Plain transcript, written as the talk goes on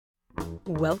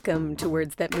Welcome to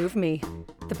Words That Move Me,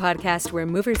 the podcast where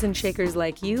movers and shakers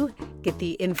like you get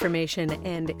the information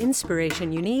and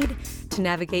inspiration you need to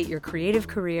navigate your creative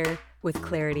career with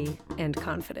clarity and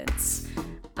confidence.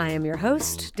 I am your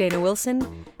host, Dana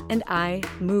Wilson, and I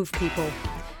move people.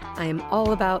 I am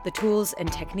all about the tools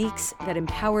and techniques that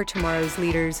empower tomorrow's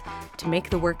leaders to make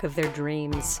the work of their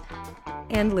dreams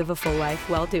and live a full life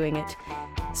while doing it.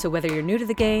 So whether you're new to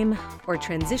the game or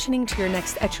transitioning to your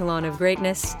next echelon of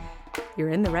greatness, you're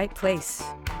in the right place.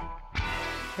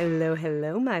 Hello,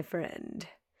 hello, my friend.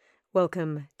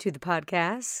 Welcome to the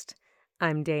podcast.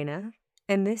 I'm Dana,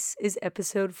 and this is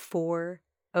episode 4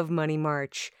 of Money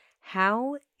March.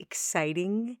 How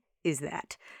exciting is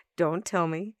that? Don't tell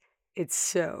me. It's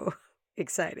so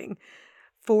exciting.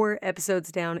 4 episodes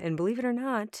down, and believe it or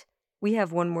not, we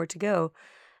have one more to go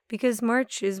because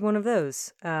March is one of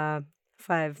those 5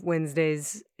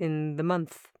 Wednesdays in the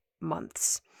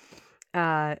months.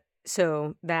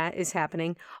 So that is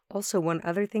happening. Also, one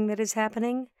other thing that is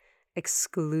happening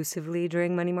exclusively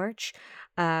during Money March,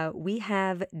 we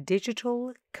have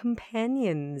digital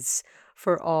companions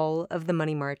for all of the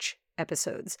Money March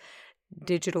episodes.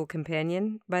 Digital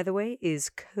companion, by the way,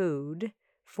 is code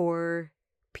for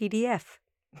PDF.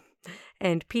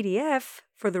 And PDF,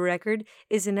 for the record,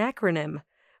 is an acronym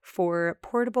for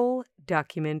Portable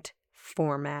Document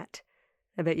Format.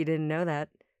 I bet you didn't know that.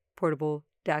 Portable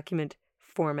Document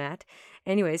Format.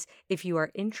 Anyways, if you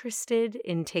are interested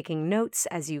in taking notes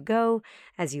as you go,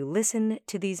 as you listen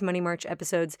to these Money March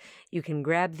episodes, you can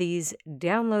grab these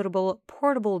downloadable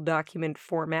portable document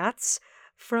formats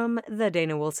from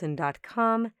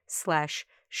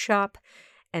thedanawilson.com/shop,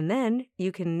 and then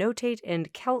you can notate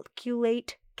and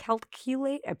calculate,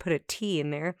 I put a T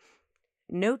in there,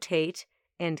 notate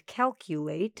and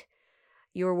calculate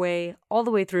your way all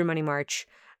the way through Money March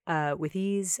with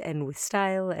ease and with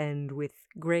style and with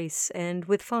grace and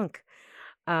with funk.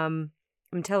 I'm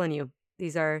telling you,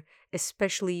 these are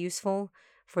especially useful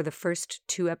for the first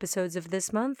 2 episodes of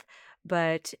this month,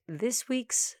 but this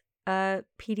week's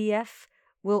PDF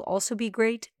will also be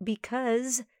great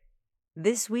because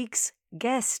this week's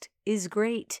guest is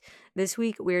great. This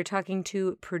week we are talking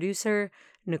to producer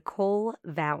Nicole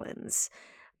Valens.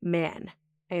 Man,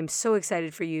 I am so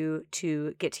excited for you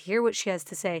to get to hear what she has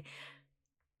to say.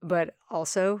 But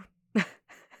also,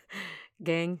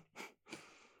 gang,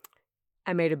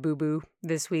 I made a boo-boo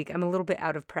this week. I'm a little bit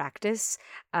out of practice.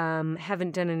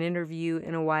 Haven't done an interview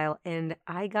in a while, and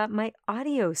I got my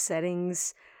audio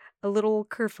settings a little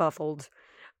kerfuffled.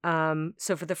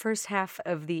 So for the first half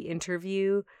of the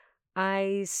interview,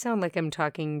 I sound like I'm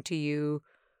talking to you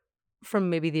from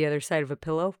maybe the other side of a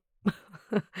pillow.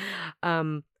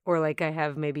 Or like I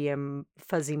have maybe a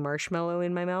fuzzy marshmallow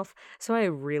in my mouth. So I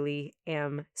really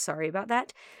am sorry about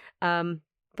that. But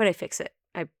I fix it.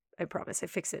 I promise I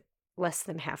fix it less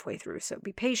than halfway through. So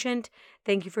be patient.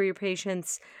 Thank you for your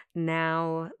patience.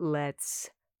 Now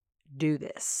let's do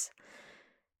this.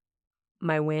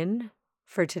 My win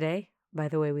for today, by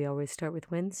the way, we always start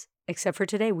with wins. Except for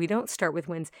today, we don't start with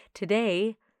wins.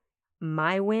 Today,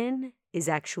 my win is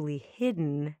actually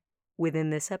hidden within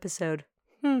this episode.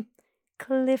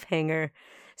 Cliffhanger.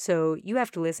 So you have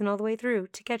to listen all the way through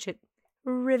to catch it.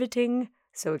 Riveting.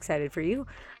 So excited for you.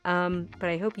 But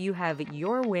I hope you have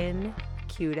your win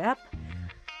queued up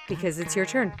because it's your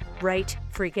turn right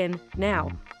freaking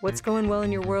now. What's going well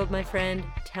in your world, my friend?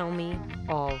 Tell me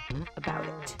all about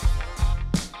it.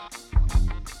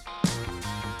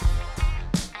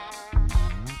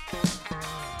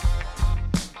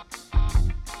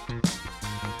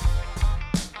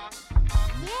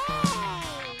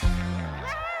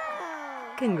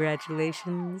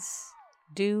 Congratulations.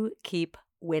 Do keep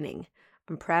winning.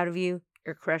 I'm proud of you.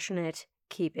 You're crushing it.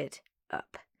 Keep it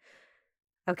up.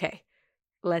 Okay,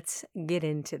 let's get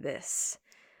into this.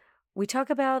 We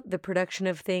talk about the production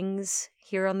of things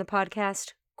here on the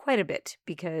podcast quite a bit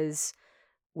because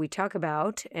we talk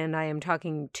about, and I am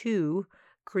talking to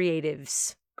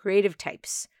creatives, creative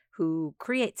types who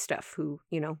create stuff, who,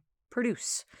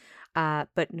 produce.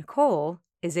 But Nicole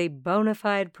is a bona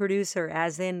fide producer,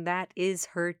 as in that is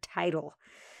her title.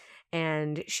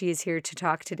 And she is here to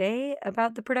talk today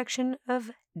about the production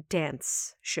of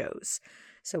dance shows.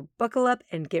 So buckle up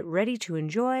and get ready to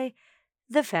enjoy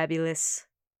the fabulous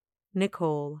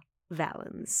Nicole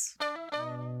Valens.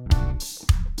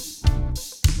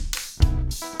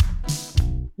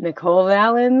 Nicole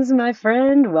Valens, my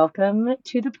friend, welcome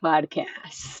to the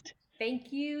podcast.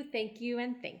 Thank you,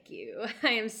 and thank you.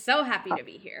 I am so happy to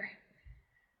be here.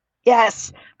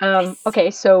 Yes.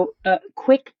 Okay, so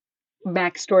quick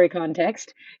backstory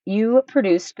context, you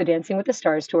produced the Dancing with the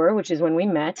Stars tour, which is when we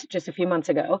met just a few months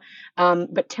ago.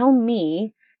 But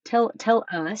tell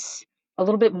us a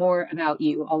little bit more about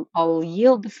you. I'll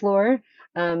yield the floor.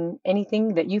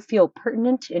 Anything that you feel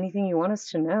pertinent, anything you want us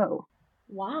to know.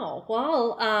 Wow.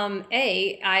 Well,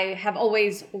 I have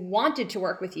always wanted to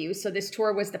work with you. So this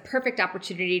tour was the perfect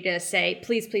opportunity to say,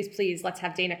 please, please, please, let's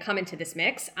have Dana come into this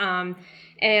mix. And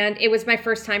it was my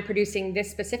first time producing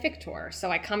this specific tour. So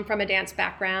I come from a dance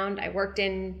background. I worked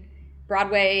in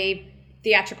Broadway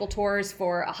theatrical tours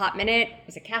for a hot minute,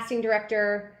 was a casting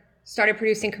director, started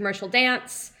producing commercial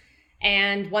dance.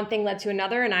 And one thing led to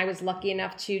another, and I was lucky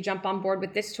enough to jump on board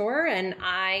with this tour, and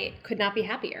I could not be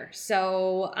happier.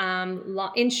 So,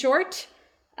 in short,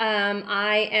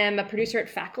 I am a producer at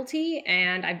Faculty,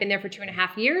 and I've been there for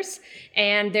 2.5 years.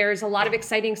 And there's a lot of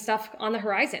exciting stuff on the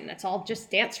horizon. That's all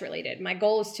just dance related. My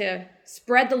goal is to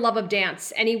spread the love of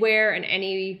dance anywhere and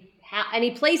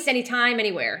any place, anytime,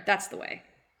 anywhere. That's the way.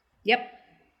 Yep.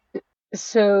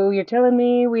 So you're telling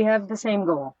me we have the same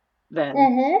goal then?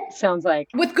 Mm-hmm. Sounds like.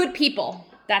 With good people.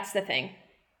 That's the thing.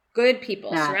 Good people.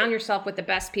 Ah. Surround yourself with the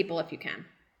best people if you can.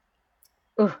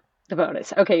 Ooh, the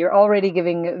bonus. Okay, you're already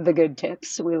giving the good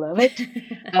tips. We love it.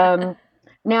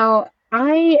 Now,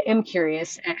 I am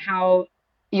curious at how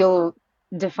you'll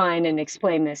define and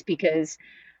explain this because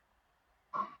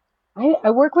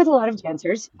I work with a lot of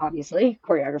dancers, obviously,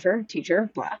 choreographer, teacher,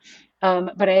 blah.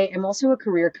 But I am also a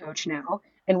career coach now.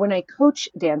 And when I coach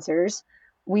dancers,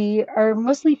 we are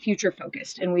mostly future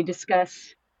focused and we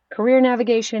discuss career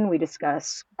navigation, we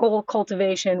discuss goal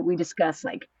cultivation, we discuss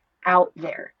like out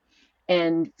there.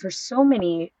 And for so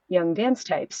many young dance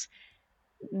types,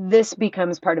 this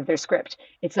becomes part of their script.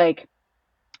 It's like,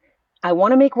 I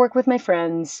want to make work with my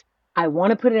friends. I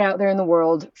want to put it out there in the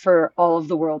world for all of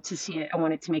the world to see it. I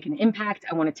want it to make an impact.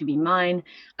 I want it to be mine.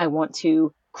 I want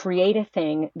to create a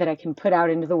thing that I can put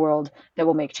out into the world that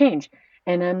will make change.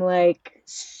 And I'm like,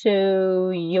 so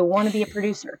you want to be a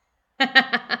producer?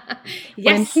 Yes.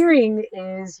 What I'm hearing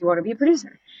is you want to be a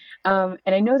producer. And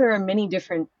I know there are many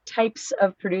different types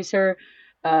of producer,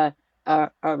 a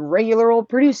regular old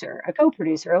producer, a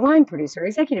co-producer, a line producer,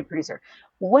 executive producer.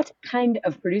 What kind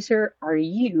of producer are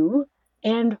you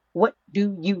and what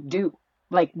do you do?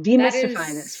 Like demystify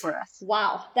this for us.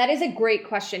 Wow. That is a great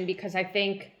question because I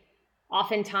think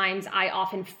oftentimes I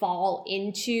often fall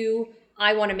into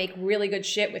I want to make really good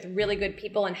shit with really good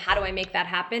people and how do I make that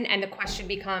happen? And the question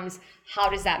becomes, how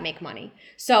does that make money?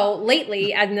 So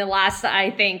lately, in the last, I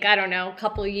think, I don't know,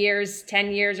 couple of years,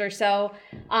 10 years or so,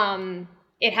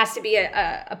 it has to be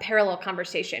a parallel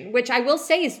conversation, which I will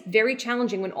say is very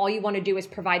challenging when all you want to do is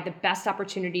provide the best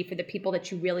opportunity for the people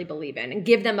that you really believe in and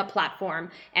give them a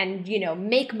platform. And,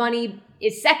 make money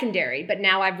is secondary. But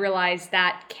now I've realized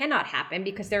that cannot happen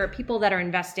because there are people that are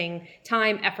investing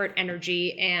time, effort,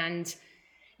 energy, and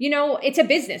it's a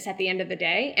business at the end of the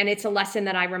day. And it's a lesson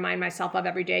that I remind myself of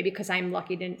every day because I'm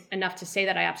lucky enough to say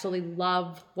that I absolutely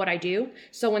love what I do.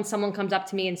 So when someone comes up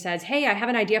to me and says, hey, I have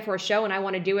an idea for a show and I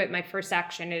want to do it, my first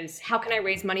action is, how can I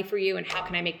raise money for you and how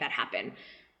can I make that happen?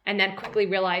 And then quickly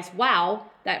realize, wow,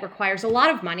 that requires a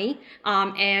lot of money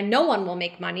and no one will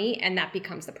make money. And that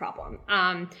becomes the problem.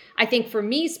 I think for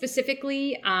me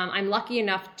specifically, I'm lucky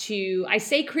enough I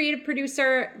say creative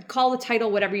producer, call the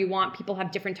title whatever you want. People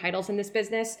have different titles in this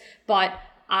business. But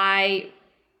I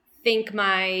think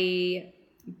my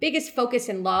biggest focus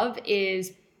and love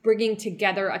is bringing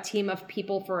together a team of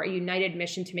people for a united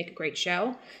mission to make a great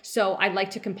show. So I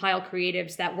like to compile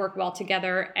creatives that work well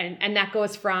together. And that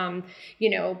goes from,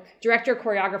 director,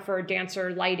 choreographer,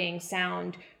 dancer, lighting,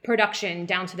 sound, production,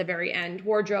 down to the very end,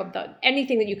 wardrobe,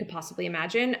 anything that you could possibly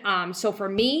imagine. So for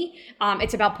me,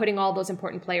 it's about putting all those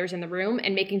important players in the room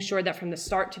and making sure that from the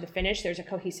start to the finish, there's a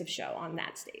cohesive show on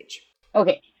that stage.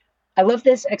 Okay. I love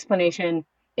this explanation.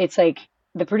 It's like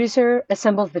the producer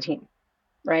assembles the team.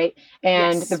 Right?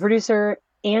 And Yes. The producer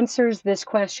answers this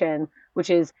question,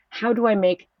 which is, how do I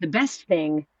make the best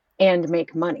thing and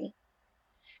make money?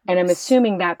 And I'm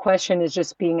assuming that question is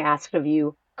just being asked of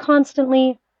you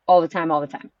constantly, all the time.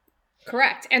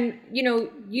 Correct. And,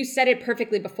 you said it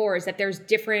perfectly before, is that there's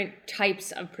different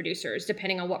types of producers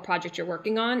depending on what project you're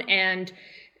working on. And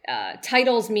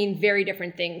titles mean very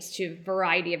different things to a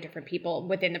variety of different people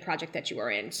within the project that you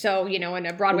are in. So, in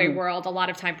a Broadway world, a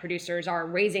lot of time producers are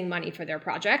raising money for their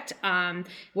project,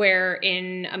 where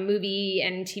in a movie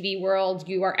and TV world,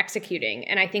 you are executing.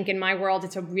 And I think in my world,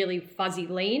 it's a really fuzzy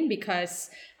lane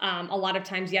because a lot of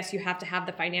times, yes, you have to have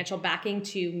the financial backing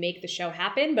to make the show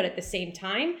happen. But at the same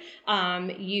time,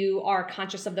 you are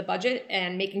conscious of the budget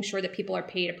and making sure that people are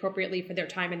paid appropriately for their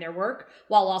time and their work,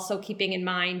 while also keeping in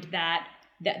mind that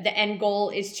the end goal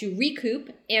is to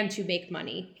recoup and to make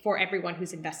money for everyone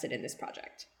who's invested in this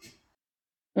project.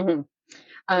 Mm-hmm.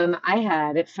 I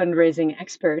had fundraising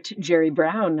expert Jerry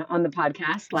Brown on the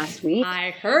podcast last week.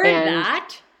 I heard and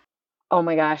that. Oh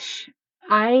my gosh.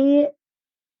 I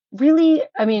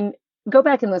mean, go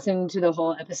back and listen to the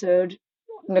whole episode,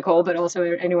 Nicole, but also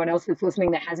anyone else that's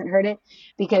listening that hasn't heard it,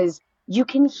 because you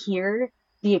can hear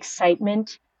the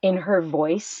excitement in her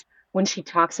voice when she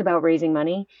talks about raising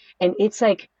money. And it's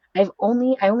like, I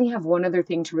only have one other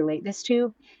thing to relate this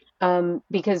to,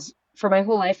 because for my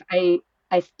whole life, I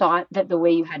thought that the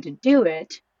way you had to do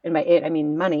it, and by it, I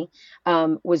mean money,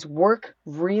 was work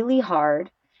really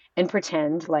hard and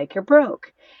pretend like you're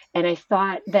broke. And I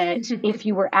thought that if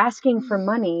you were asking for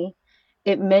money,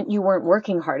 it meant you weren't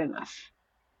working hard enough.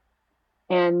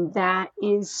 And that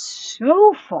is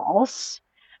so false.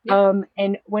 Yep.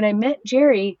 And when I met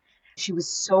Jerry, she was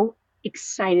so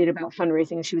excited about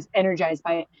fundraising and she was energized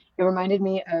by it. It reminded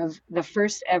me of the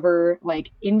first ever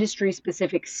like industry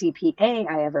specific CPA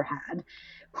I ever had,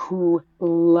 who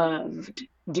loved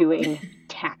doing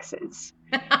taxes.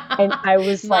 And I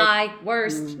was my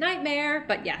worst nightmare,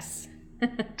 but yes.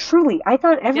 Truly, I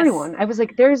thought everyone, Yes. I was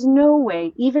like, there's no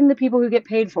way, even the people who get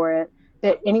paid for it,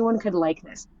 that anyone could like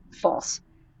this. False.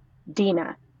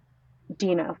 Dina.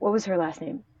 What was her last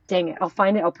name? Dang it. I'll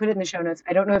find it. I'll put it in the show notes.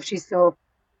 I don't know if she's still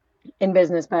in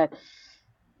business, but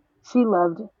she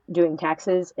loved doing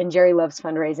taxes and Jerry loves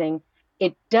fundraising.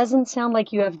 It doesn't sound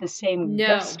like you have the same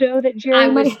gusto that Jerry I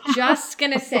was might have. just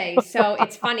gonna say. So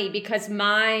it's funny because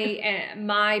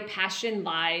my passion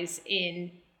lies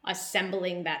in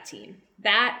assembling that team.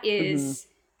 That is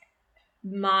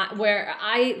where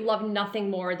I love nothing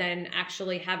more than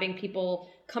actually having people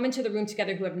come into the room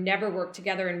together who have never worked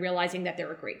together and realizing that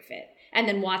they're a great fit. And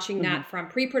then watching that from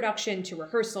pre-production to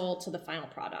rehearsal to the final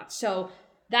product. So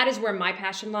that is where my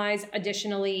passion lies.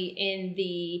 Additionally, in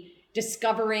the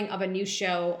discovering of a new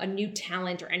show, a new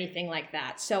talent, or anything like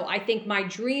that. So I think my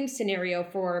dream scenario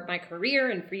for my career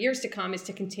and for years to come is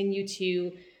to continue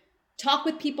to talk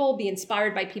with people, be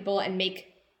inspired by people, and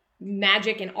make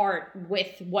magic and art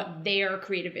with what their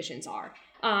creative visions are.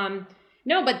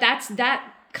 No, but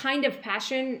that kind of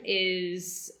passion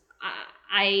is,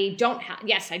 I don't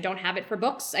have it for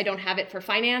books. I don't have it for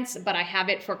finance, but I have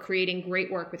it for creating great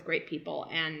work with great people.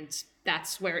 And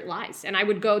that's where it lies. And I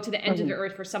would go to the end of the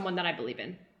earth for someone that I believe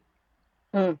in.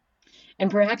 And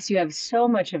perhaps you have so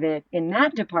much of it in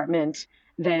that department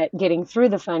that getting through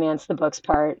the finance, the books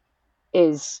part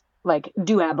is like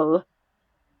doable.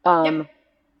 Yep.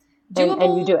 Doable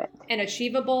and you do it. And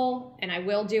achievable, and I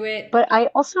will do it. But I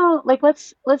also like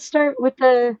let's start with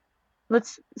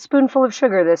let's spoonful of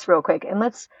sugar this real quick. And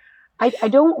I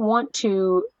don't want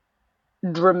to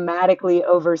dramatically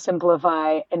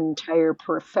oversimplify an entire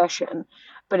profession,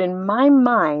 but in my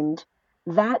mind,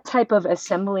 that type of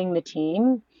assembling the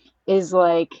team is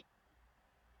like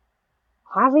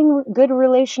having good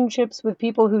relationships with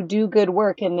people who do good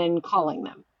work and then calling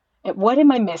them. What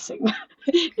am I missing?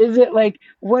 Is it like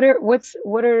what are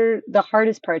the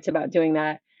hardest parts about doing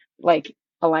that? Like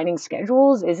aligning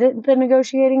schedules? Is it the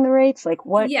negotiating the rates? Like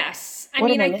what? Yes. I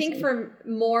mean, I think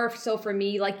for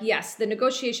me, like, yes, the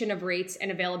negotiation of rates and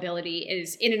availability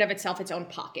is in and of itself its own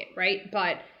pocket, right?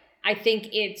 But I think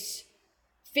it's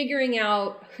figuring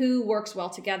out who works well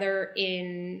together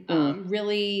in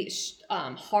really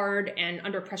hard and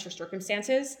under pressure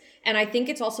circumstances. And I think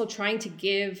it's also trying to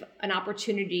give an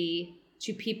opportunity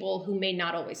to people who may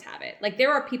not always have it. Like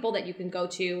there are people that you can go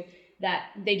to that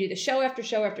they do the show after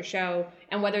show after show.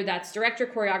 And whether that's director,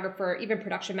 choreographer, even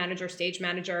production manager, stage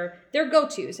manager, they're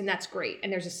go-tos, and that's great.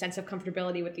 And there's a sense of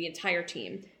comfortability with the entire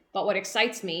team. But what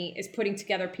excites me is putting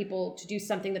together people to do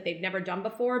something that they've never done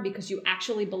before because you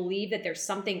actually believe that there's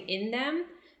something in them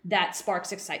that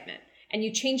sparks excitement. And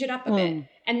you change it up a bit.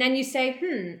 And then you say,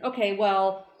 okay,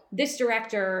 well, this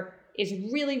director is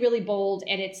really, really bold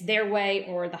and it's their way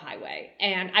or the highway.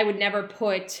 And I would never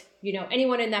put,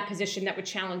 anyone in that position that would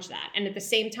challenge that. And at the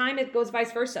same time, it goes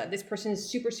vice versa. This person is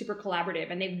super, super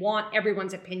collaborative and they want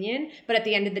everyone's opinion. But at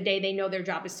the end of the day, they know their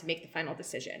job is to make the final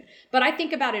decision. But I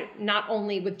think about it not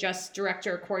only with just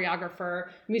director, choreographer,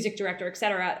 music director,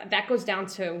 etc. That goes down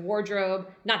to wardrobe,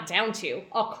 not down to,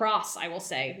 across, I will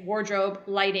say, wardrobe,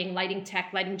 lighting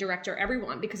tech, lighting director,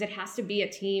 everyone, because it has to be a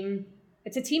team.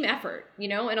 It's a team effort,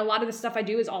 and a lot of the stuff I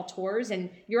do is all tours,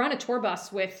 and you're on a tour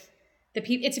bus with the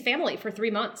people. It's a family for 3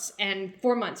 months and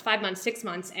 4 months, 5 months, 6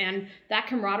 months. And that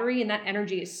camaraderie and that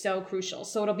energy is so crucial.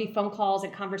 So it'll be phone calls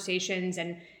and conversations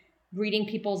and reading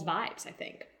people's vibes, I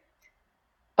think.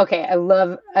 Okay.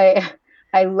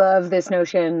 I love this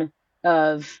notion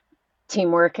of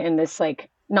teamwork and this like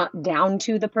not down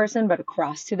to the person, but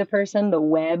across to the person, the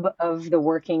web of the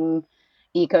working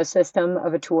ecosystem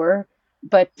of a tour.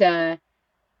 But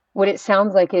what it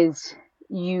sounds like is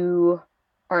you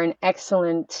are an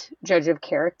excellent judge of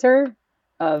character,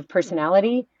 of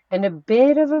personality, and a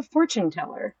bit of a fortune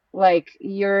teller. Like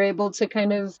you're able to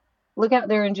kind of look out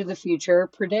there into the future,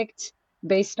 predict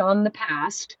based on the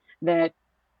past that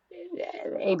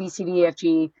A, B, C, D, E, F,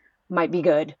 G might be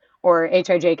good, or H,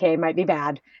 I, J, K might be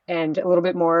bad, and a little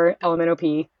bit more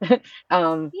LMNOP.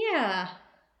 Yeah.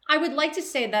 I would like to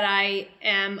say that I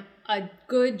am a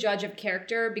good judge of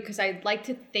character because I'd like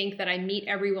to think that I meet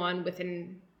everyone with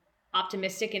an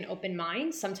optimistic and open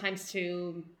mind, sometimes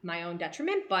to my own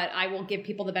detriment, but I will give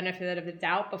people the benefit of the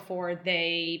doubt before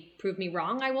they prove me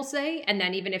wrong, I will say. And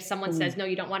then even if someone says, no,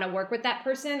 you don't want to work with that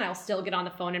person, I'll still get on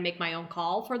the phone and make my own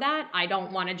call for that. I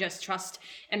don't want to just trust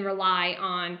and rely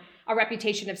on a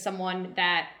reputation of someone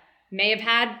that may have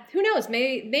had, who knows,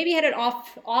 maybe had an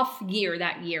off year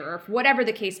that year, or whatever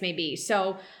the case may be.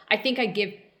 So I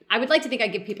would like to think I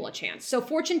give people a chance. So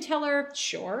fortune teller,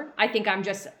 sure. I think I'm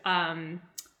just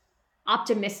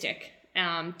optimistic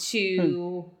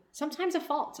to sometimes a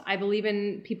fault. I believe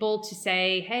in people to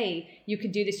say, hey, you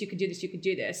could do this, you could do this, you could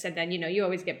do this. And then, you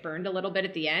always get burned a little bit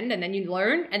at the end, and then you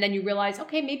learn, and then you realize,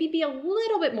 okay, maybe be a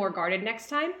little bit more guarded next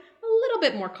time, a little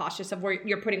bit more cautious of where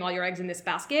you're putting all your eggs in this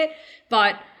basket.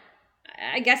 But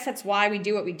I guess that's why we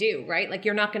do what we do, right? Like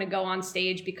you're not going to go on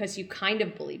stage because you kind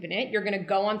of believe in it. You're going to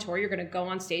go on tour. You're going to go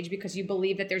on stage because you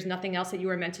believe that there's nothing else that you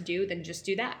were meant to do. Then just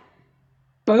do that.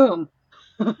 Boom.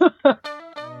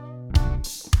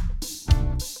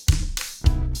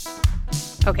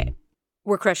 Okay,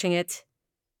 we're crushing it.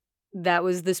 That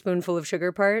was the spoonful of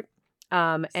sugar part.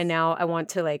 And now I want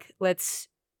to let's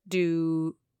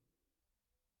do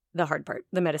the hard part,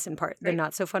 the medicine part, the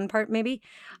not so fun part, maybe.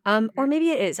 Or maybe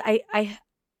it is.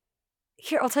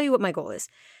 Here, I'll tell you what my goal is.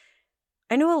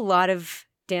 I know a lot of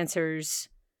dancers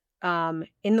in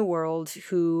the world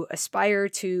who aspire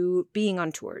to being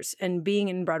on tours and being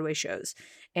in Broadway shows.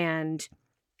 And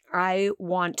I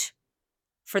want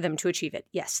for them to achieve it,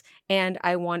 yes. And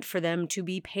I want for them to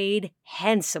be paid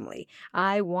handsomely.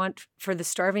 I want for the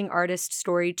starving artist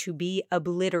story to be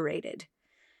obliterated.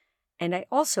 And I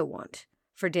also want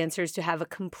for dancers to have a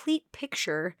complete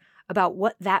picture about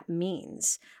what that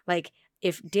means. Like,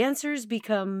 if dancers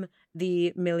become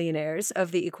the millionaires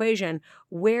of the equation,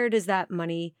 where does that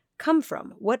money come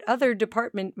from? What other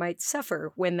department might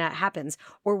suffer when that happens?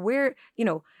 Or where,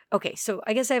 okay, so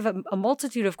I guess I have a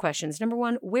multitude of questions. Number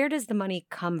one, where does the money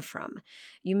come from?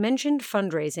 You mentioned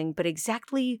fundraising, but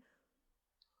exactly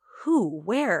who,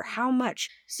 where, how much?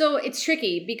 So it's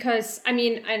tricky because, and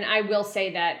I will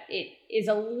say that it is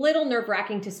a little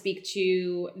nerve-wracking to speak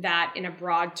to that in a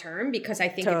broad term because I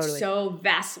think It's so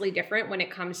vastly different when it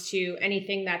comes to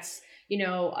anything that's,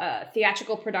 a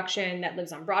theatrical production that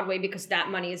lives on Broadway, because that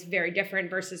money is very different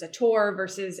versus a tour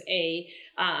versus a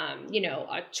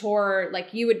tour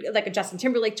like a Justin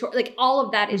Timberlake tour. Like all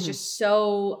of that is just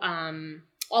so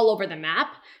all over the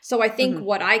map. So I think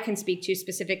what I can speak to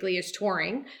specifically is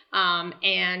touring,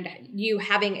 and you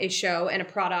having a show and a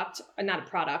product, not a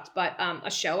product, but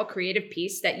a show, a creative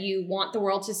piece that you want the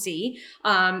world to see.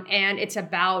 And it's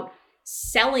about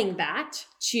selling that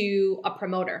to a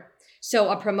promoter. So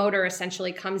a promoter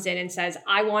essentially comes in and says,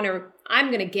 I'm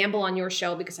going to gamble on your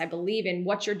show because I believe in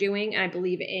what you're doing and I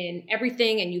believe in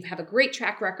everything and you have a great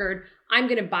track record. I'm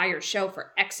going to buy your show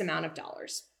for X amount of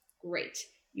dollars. Great.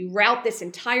 You route this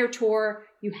entire tour.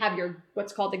 You have your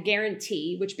what's called a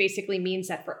guarantee, which basically means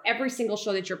that for every single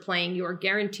show that you're playing, you are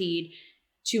guaranteed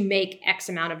to make X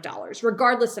amount of dollars,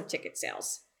 regardless of ticket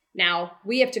sales. Now,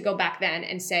 we have to go back then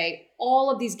and say all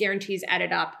of these guarantees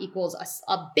added up equals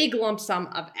a big lump sum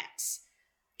of X.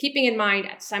 Keeping in mind,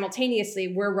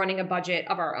 simultaneously, we're running a budget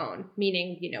of our own,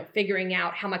 meaning, figuring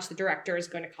out how much the director is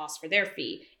going to cost for their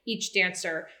fee, each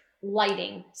dancer,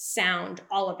 lighting, sound,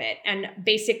 all of it. And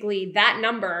basically that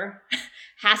number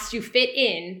has to fit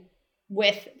in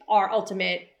with our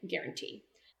ultimate guarantee.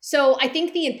 So I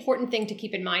think the important thing to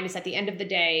keep in mind is at the end of the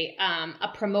day, a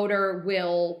promoter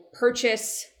will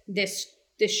purchase this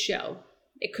show.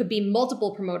 It could be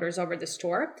multiple promoters over this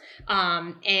tour.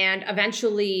 And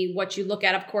eventually what you look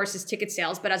at, of course, is ticket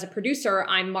sales. But as a producer,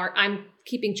 I'm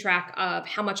keeping track of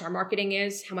how much our marketing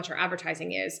is, how much our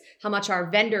advertising is, how much our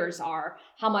vendors are,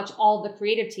 how much all the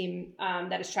creative team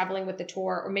that is traveling with the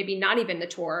tour, or maybe not even the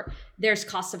tour. There's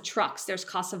costs of trucks, there's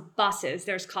costs of buses,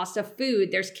 there's cost of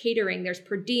food, there's catering, there's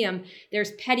per diem,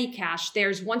 there's petty cash,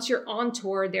 there's once you're on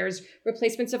tour, there's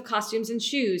replacements of costumes and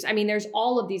shoes. There's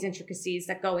all of these intricacies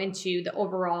that go into the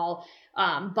overall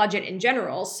budget in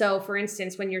general. So for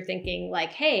instance, when you're thinking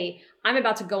like, hey, I'm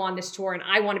about to go on this tour and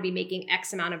I want to be making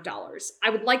X amount of dollars, I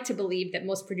would like to believe that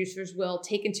most producers will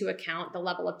take into account the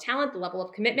level of talent, the level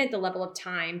of commitment, the level of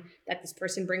time that this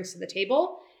person brings to the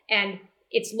table. And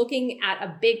it's looking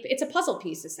at it's a puzzle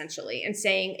piece essentially, and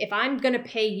saying, if I'm going to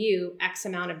pay you X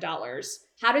amount of dollars,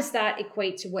 how does that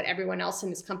equate to what everyone else in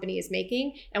this company is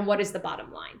making? And what is the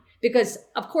bottom line? Because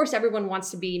of course, everyone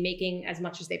wants to be making as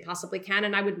much as they possibly can.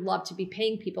 And I would love to be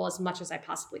paying people as much as I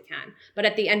possibly can. But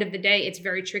at the end of the day, it's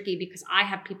very tricky because I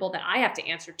have people that I have to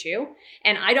answer to.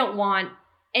 And I don't want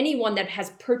anyone that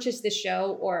has purchased this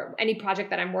show or any project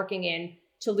that I'm working in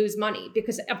to lose money.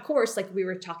 Because of course, like we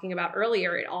were talking about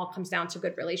earlier, it all comes down to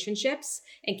good relationships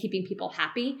and keeping people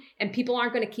happy. And people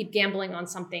aren't going to keep gambling on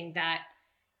something that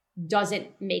doesn't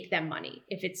make them money.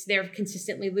 If they're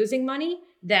consistently losing money,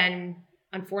 then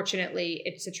unfortunately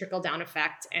it's a trickle down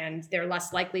effect, and they're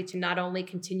less likely to not only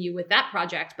continue with that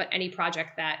project, but any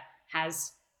project that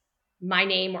has my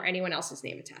name or anyone else's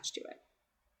name attached to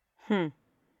it.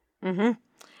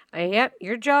 Yep,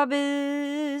 your job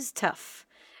is tough.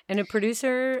 And a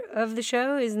producer of the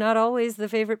show is not always the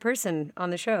favorite person on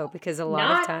the show, because a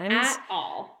lot of times... Not at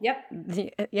all.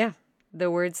 Yep.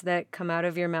 The words that come out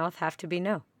of your mouth have to be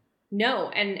no. No,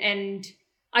 and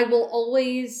I will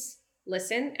always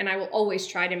listen, and I will always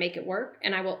try to make it work,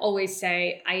 and I will always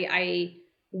say, I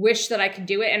wish that I could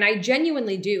do it, and I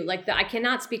genuinely do. I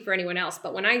cannot speak for anyone else,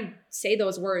 but when I say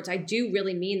those words, I do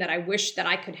really mean that I wish that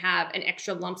I could have an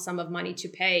extra lump sum of money to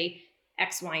pay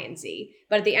X, Y, and Z.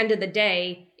 But at the end of the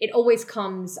day, it always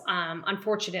comes,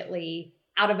 unfortunately,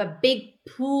 out of a big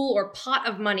pool or pot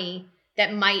of money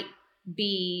that might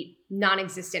be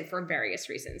non-existent for various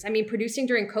reasons. I mean, producing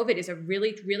during COVID is a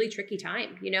really, really tricky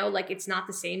time. It's not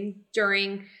the same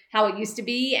during how it used to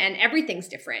be, and everything's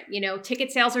different.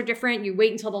 Ticket sales are different. You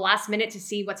wait until the last minute to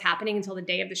see what's happening until the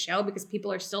day of the show, because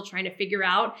people are still trying to figure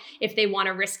out if they want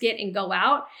to risk it and go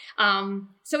out.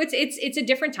 So it's a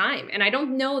different time. And I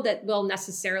don't know that we'll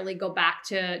necessarily go back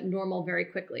to normal very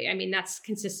quickly. I mean, that's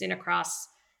consistent across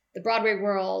the Broadway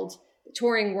world, the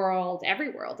touring world,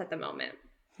 every world at the moment.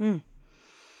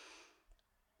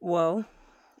 Whoa.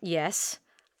 Yes.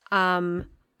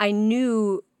 I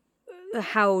knew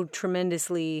how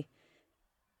tremendously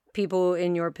people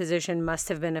in your position must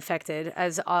have been affected,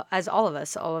 as all of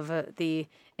us, all of the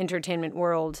entertainment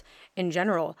world in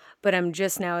general. But I'm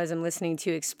just now, as I'm listening to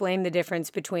you explain the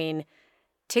difference between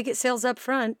ticket sales up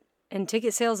front and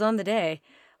ticket sales on the day,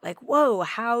 like, whoa,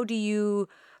 how do you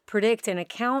predict and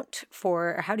account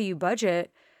for, how do you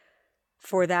budget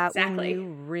for that? Exactly.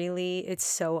 When it's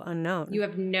so unknown. You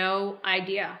have no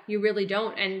idea. You really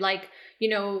don't. And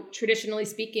traditionally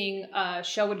speaking, a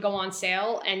show would go on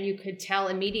sale and you could tell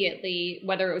immediately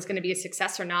whether it was going to be a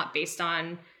success or not based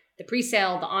on the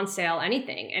pre-sale, the on-sale,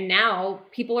 anything. And now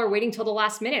people are waiting till the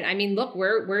last minute. I mean, look,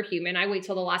 we're human. I wait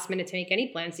till the last minute to make any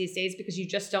plans these days because you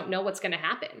just don't know what's going to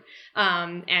happen.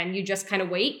 And you just kind of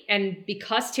wait. And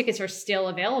because tickets are still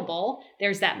available,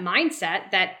 there's that mindset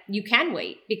that you can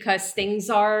wait because things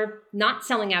are not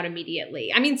selling out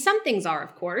immediately. I mean, some things are,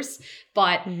 of course,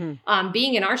 but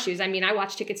being in our shoes, I mean, I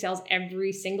watch ticket sales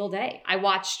every single day. I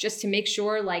watch just to make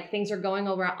sure things are going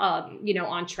over,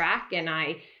 on track, and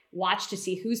I watch to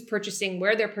see who's purchasing,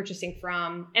 where they're purchasing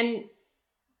from. And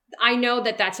I know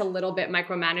that that's a little bit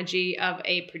micromanaging of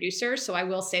a producer. So I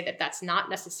will say that that's not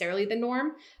necessarily the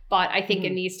norm. But I think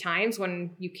in these times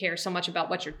when you care so much about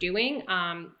what you're doing,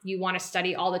 you want to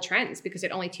study all the trends because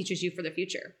it only teaches you for the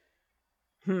future.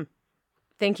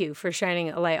 Thank you for shining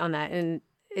a light on that. And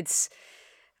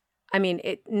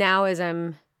now as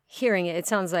I'm hearing it, it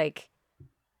sounds like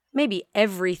maybe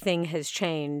everything has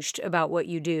changed about what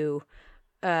you do.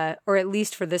 Or at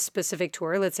least for this specific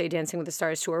tour, let's say Dancing with the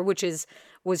Stars tour, which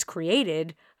was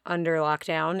created under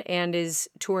lockdown and is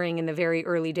touring in the very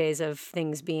early days of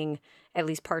things being at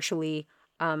least partially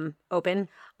open.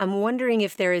 I'm wondering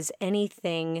if there is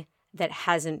anything that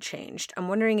hasn't changed. I'm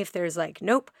wondering if there's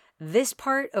nope, this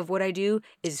part of what I do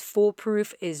is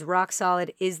foolproof, is rock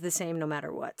solid, is the same no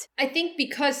matter what. I think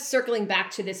because circling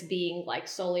back to this being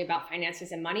solely about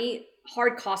finances and money,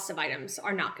 hard costs of items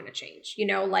are not going to change.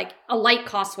 A light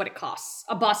costs what it costs,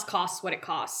 a bus costs what it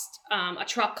costs, a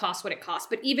truck costs what it costs.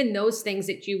 But even those things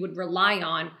that you would rely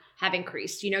on have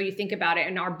increased. You think about it,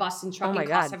 and our bus and trucking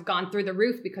costs have gone through the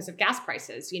roof because of gas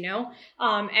prices,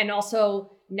 and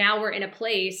also now we're in a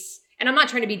place, and I'm not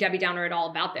trying to be Debbie Downer at all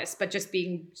about this, but just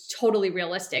being totally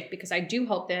realistic, because I do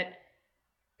hope that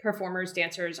performers,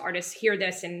 dancers, artists hear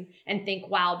this and think,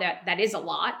 wow, that is a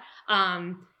lot.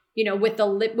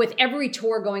 with every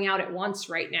tour going out at once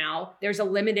right now, there's a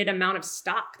limited amount of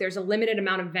stock. There's a limited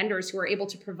amount of vendors who are able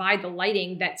to provide the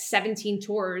lighting that 17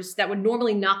 tours that would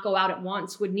normally not go out at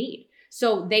once would need.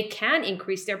 So they can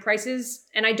increase their prices,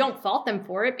 and I don't fault them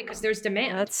for it because there's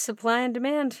demand. That's supply and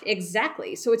demand.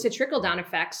 Exactly. So it's a trickle-down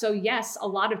effect. So yes, a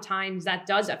lot of times that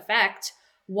does affect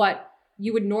what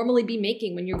you would normally be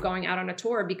making when you're going out on a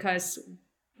tour, because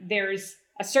there's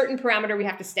a certain parameter we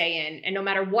have to stay in. And no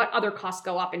matter what other costs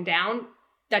go up and down,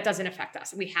 that doesn't affect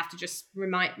us. We have to just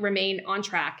remain on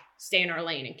track, stay in our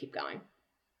lane, and keep going.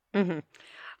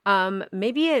 Mm-hmm.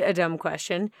 Maybe a dumb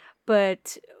question,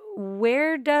 but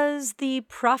where does the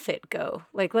profit go?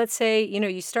 Like, let's say,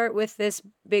 you start with this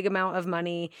big amount of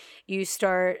money,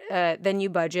 then you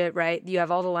budget, right? You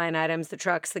have all the line items, the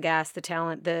trucks, the gas, the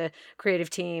talent, the creative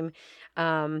team,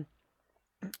 all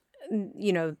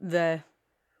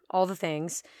the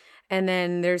things. And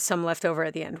then there's some left over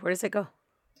at the end. Where does it go?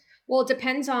 Well, it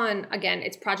depends on, again,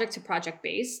 it's project to project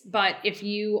based. But if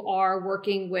you are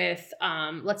working with,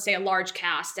 let's say, a large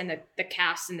cast, and the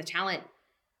cast and the talent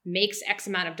makes X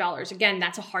amount of dollars, again,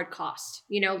 that's a hard cost.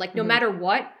 No matter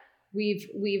what,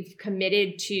 we've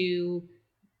committed to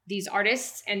these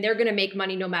artists, and they're going to make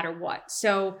money no matter what.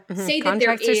 So say that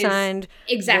contracts there is are signed.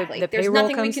 Exactly. The There's payroll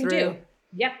nothing we comes can through. do.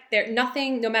 Yep.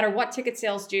 Nothing, no matter what ticket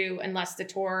sales do, unless the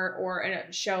tour or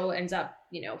a show ends up,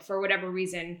 for whatever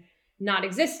reason, not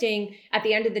existing. At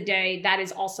the end of the day, that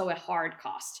is also a hard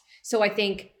cost. So I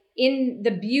think in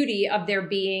the beauty of there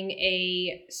being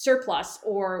a surplus,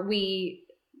 or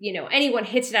anyone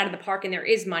hits it out of the park and there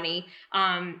is money,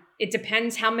 it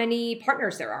depends how many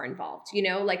partners there are involved.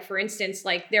 Like, for instance,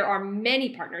 there are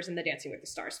many partners in the Dancing with the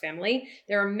Stars family.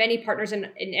 There are many partners in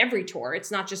every tour. It's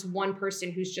not just one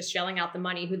person who's just shelling out the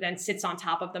money, who then sits on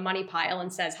top of the money pile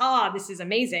and says, this is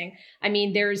amazing. I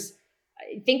mean,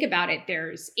 think about it.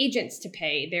 There's agents to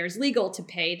pay. There's legal to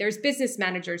pay. There's business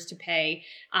managers to pay.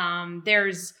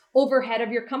 There's overhead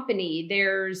of your company.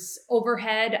 There's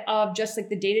overhead of just like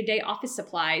the day-to-day office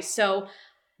supplies. So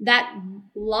that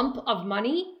lump of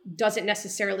money doesn't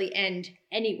necessarily end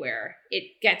anywhere.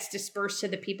 It gets dispersed to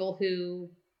the people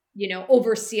who,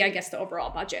 oversee, I guess, the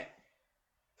overall budget.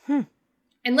 And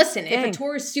listen, Dang. if a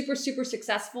tour is super, super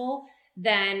successful,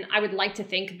 then I would like to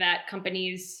think that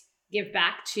companies give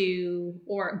back to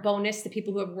or bonus the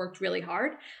people who have worked really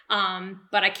hard.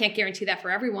 But I can't guarantee that for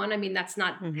everyone. I mean, that's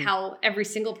not how every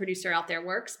single producer out there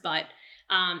works. But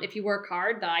if you work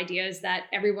hard, the idea is that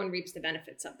everyone reaps the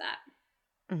benefits of that.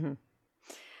 Mm-hmm.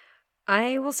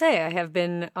 I will say I have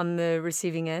been on the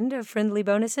receiving end of friendly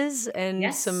bonuses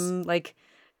and some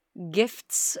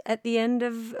gifts at the end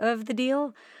of the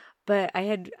deal. But I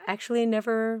had actually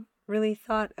never really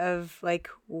thought of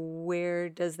where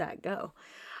does that go?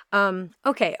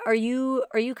 Okay. Are you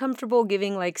comfortable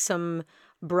giving some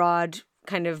broad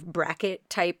kind of bracket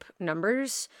type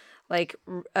numbers?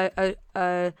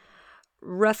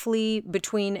 Roughly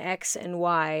between X and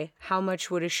Y, how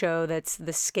much would a show that's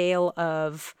the scale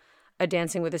of a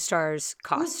Dancing with the Stars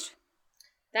cost?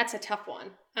 That's a tough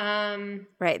one.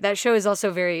 Right. That show is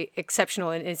also very exceptional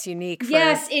and it's unique for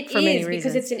yes, it for many is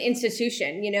reasons. because it's an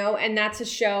institution, and that's a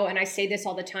show. And I say this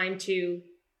all the time to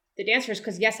the dancers,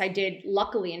 because yes, I did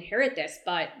luckily inherit this,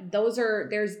 but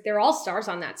they're all stars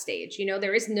on that stage.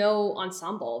 There is no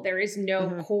ensemble. There is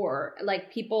no core.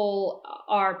 People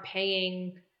are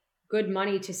paying good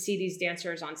money to see these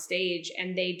dancers on stage,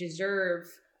 and they deserve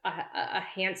a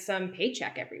handsome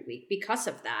paycheck every week because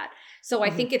of that. So I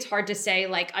think it's hard to say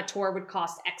a tour would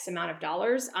cost X amount of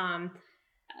dollars. I'm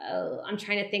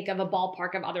trying to think of a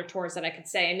ballpark of other tours that I could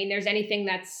say. I mean, there's anything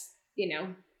that's,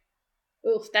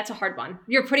 that's a hard one.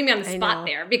 You're putting me on the spot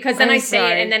there, because then I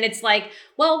say it and then it's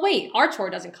well, wait, our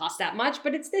tour doesn't cost that much,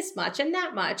 but it's this much and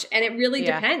that much. And it really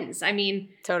depends. I mean,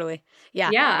 totally. Yeah.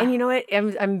 Yeah. And you know what?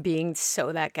 I'm being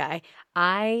so that guy.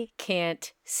 I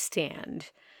can't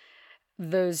stand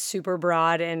those super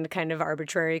broad and kind of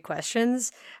arbitrary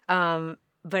questions.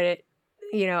 But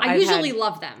I usually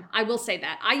love them. I will say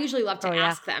that. I usually love to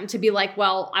ask them to be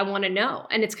well, I want to know.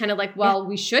 And it's kind of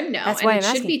we should know. That's and why it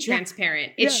I'm should be asking.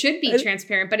 transparent. It should be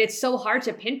transparent, but it's so hard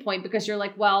to pinpoint because you're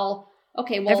okay, well,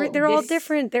 they're all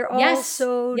different. They're all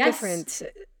so different.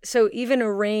 So even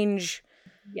a range.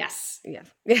 Yes. Yeah.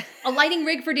 A lighting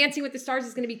rig for Dancing with the Stars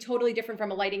is going to be totally different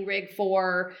from a lighting rig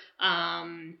for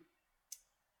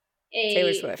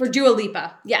Taylor Swift. For Dua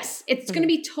Lipa. Yes. It's going to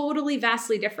be totally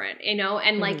vastly different,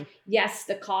 and yes,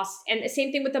 the cost, and the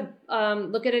same thing with the,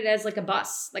 look at it as a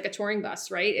bus, a touring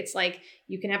bus, right? It's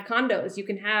you can have condos, you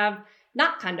can have,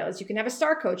 not condos. You can have a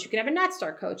star coach. You can have a not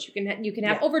star coach. You can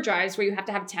have overdrives where you have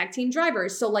to have tag team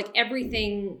drivers. So like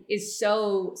everything is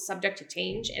so subject to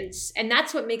change, and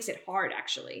that's what makes it hard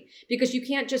actually, because you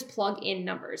can't just plug in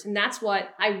numbers. And that's what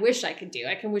I wish I could do.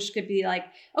 Wish could be like,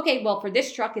 okay, well for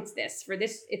this truck it's this, for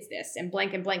this it's this, and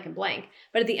blank and blank and blank.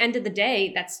 But at the end of the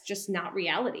day, that's just not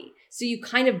reality. So you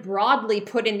kind of broadly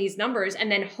put in these numbers and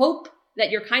then hope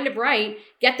that you're kind of right,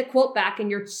 get the quote back,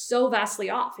 and you're so vastly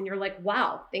off. And you're like,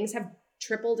 wow, things have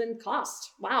tripled in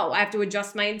cost. Wow, I have to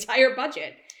adjust my entire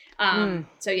budget.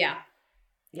 So yeah.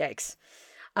 Yikes.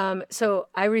 So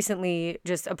I recently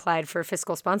just applied for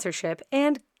fiscal sponsorship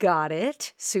and got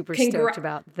it. Super stoked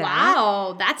about that.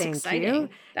 Wow, that's Thank exciting. you.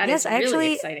 That yes, is really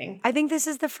actually, exciting. I think this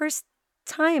is the first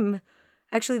time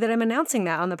actually that I'm announcing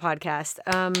that on the podcast.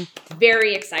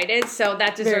 Very excited. So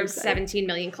that deserves 17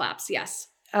 million claps. Yes.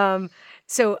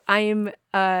 So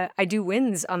I do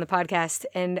wins on the podcast,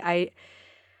 and I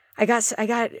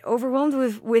got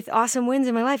overwhelmed with awesome wins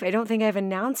in my life. I don't think I've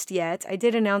announced yet. I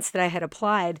did announce that I had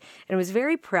applied and was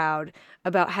very proud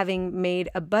about having made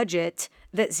a budget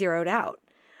that zeroed out.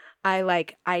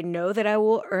 I know that I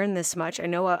will earn this much. I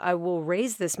know I will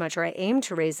raise this much, or I aim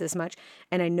to raise this much.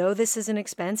 And I know this is an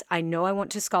expense. I know I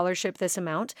want to scholarship this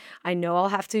amount. I know I'll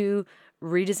have to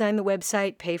redesign the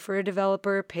website, pay for a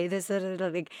developer, pay this.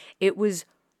 Like, it was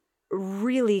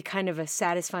really kind of a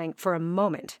satisfying, for a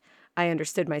moment, I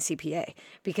understood my CPA,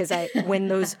 because when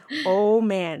those,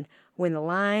 when the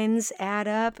lines add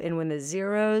up and when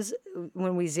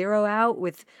we zero out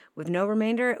with no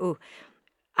remainder,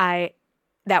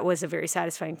 that was a very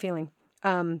satisfying feeling.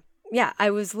 I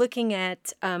was looking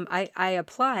at, I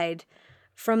applied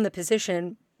from the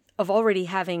position of already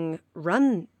having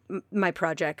run my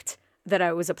project that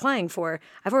I was applying for.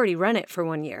 I've already run it for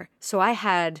 1 year. So I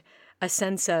had a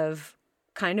sense of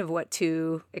kind of what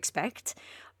to expect.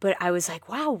 But I was like,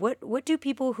 wow, what do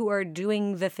people who are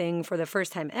doing the thing for the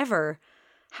first time ever,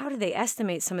 how do they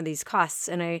estimate some of these costs?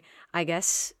 And I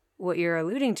guess what you're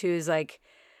alluding to is like,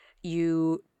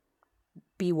 you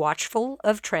be watchful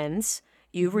of trends,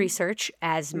 you research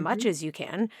as much as you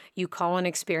can, you call on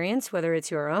experience, whether it's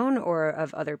your own or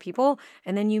of other people,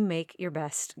 and then you make your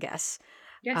best guess.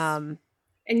 Yes. And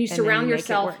you surround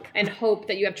yourself and hope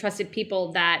that you have trusted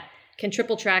people that can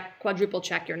triple check, quadruple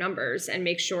check your numbers and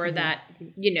make sure that,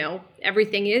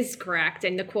 everything is correct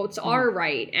and the quotes are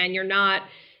right. And you're not,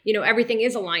 everything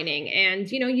is aligning. And,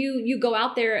 you go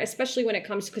out there, especially when it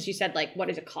comes, because you said like, what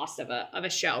is the cost of a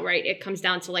show, right? It comes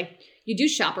down to like, you do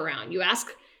shop around, you ask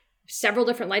several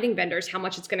different lighting vendors how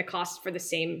much it's going to cost for the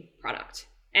same product.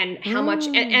 And how much,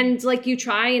 and like you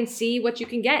try and see what you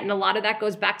can get. And a lot of that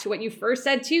goes back to what you first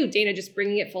said too, Dana, just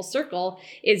bringing it full circle,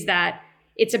 is that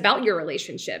it's about your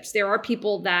relationships. There are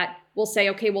people that will say,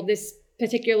 okay, well, this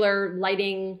particular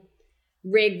lighting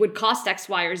rig would cost X,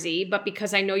 Y, or Z, but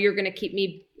because I know you're going to keep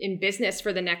me in business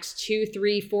for the next 2,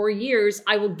 3, 4 years,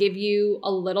 I will give you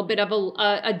a little bit of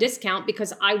a discount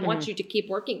because I want you to keep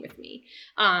working with me.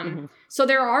 So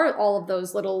there are all of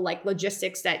those little like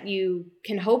logistics that you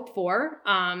can hope for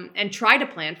and try to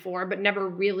plan for, but never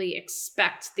really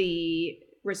expect the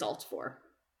result for.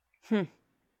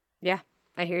 Yeah.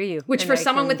 I hear you. Which for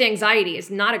someone with anxiety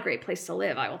is not a great place to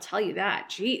live. I will tell you that.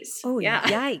 Jeez. Oh, yeah.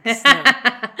 Yikes.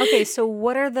 No. Okay. So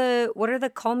what are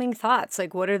the calming thoughts?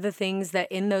 Like, what are the things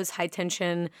that in those high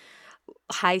tension,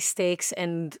 high stakes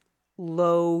and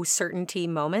low certainty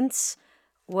moments,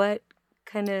 what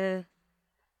kind of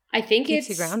keeps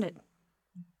you grounded?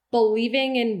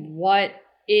 Believing in what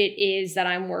it is that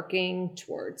I'm working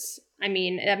towards. I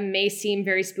mean, it may seem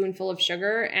very spoonful of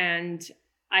sugar, and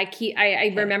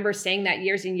I remember saying that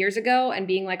years and years ago and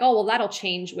being like, oh, well, that'll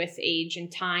change with age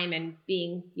and time and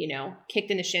being,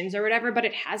 kicked in the shins or whatever, but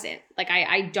it hasn't. Like,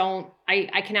 I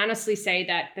can honestly say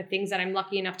that the things that I'm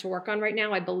lucky enough to work on right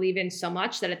now, I believe in so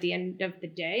much that at the end of the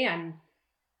day,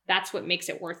 that's what makes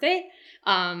it worth it.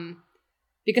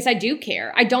 Because I do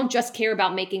care. I don't just care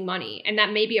about making money. And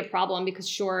that may be a problem because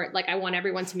sure, like I want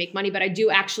everyone to make money, but I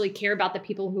do actually care about the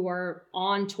people who are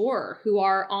on tour, who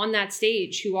are on that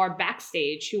stage, who are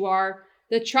backstage, who are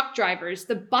the truck drivers,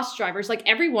 the bus drivers, like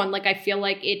everyone. Like I feel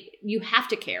like you have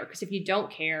to care, because if you don't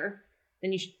care,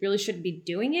 then you really shouldn't be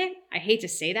doing it. I hate to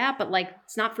say that, but like,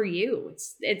 it's not for you.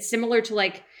 It's similar to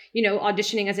like,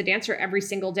 auditioning as a dancer every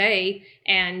single day,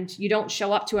 and you don't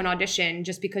show up to an audition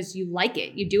just because you like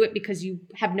it. You do it because you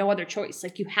have no other choice.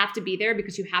 Like you have to be there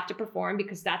because you have to perform,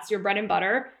 because that's your bread and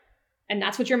butter and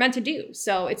that's what you're meant to do.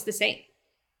 So it's the same.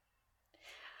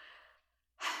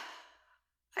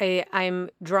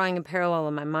 I'm drawing a parallel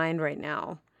in my mind right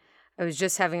now. I was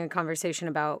just having a conversation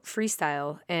about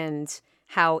freestyle and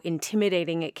how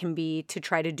intimidating it can be to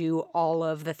try to do all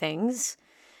of the things,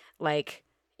 like,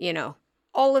 you know,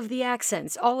 all of the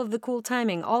accents, all of the cool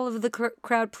timing, all of the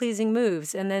crowd-pleasing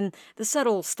moves, and then the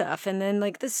subtle stuff, and then,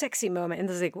 like, the sexy moment, and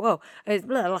it's like, whoa, blah,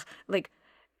 blah. Like,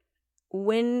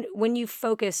 when you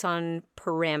focus on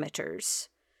parameters,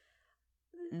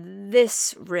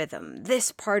 this rhythm,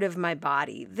 this part of my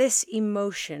body, this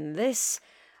emotion, this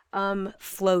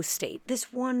flow state,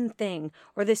 this one thing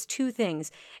or this two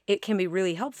things, it can be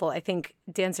really helpful. I think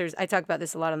dancers, I talk about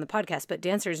this a lot on the podcast, but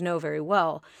dancers know very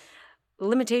well,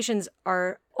 limitations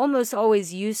are almost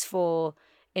always useful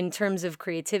in terms of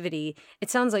creativity. It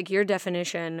sounds like your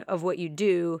definition of what you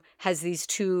do has these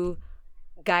two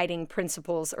guiding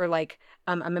principles, or like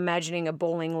I'm imagining a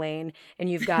bowling lane, and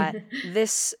you've got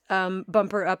this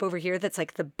bumper up over here that's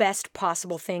like the best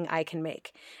possible thing I can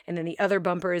make, and then the other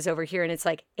bumper is over here and it's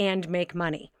like, and make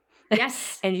money.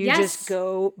 Yes. And you just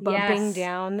go bumping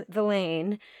down the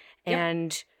lane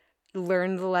and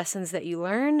learn the lessons that you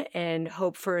learn and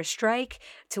hope for a strike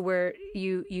to where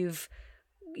you've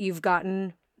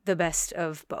gotten the best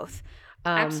of both.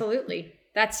 Absolutely.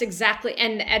 That's exactly,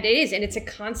 and it is, and it's a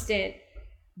constant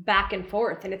back and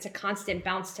forth, and it's a constant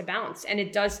bounce to bounce. And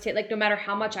it does take, like, no matter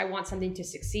how much I want something to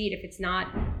succeed, if it's not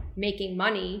making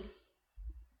money,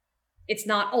 it's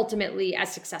not ultimately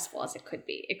as successful as it could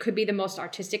be. It could be the most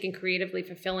artistic and creatively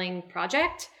fulfilling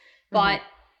project, but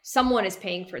someone is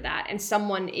paying for that, and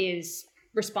someone is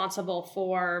responsible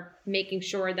for making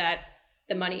sure that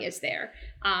the money is there.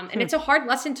 And it's a hard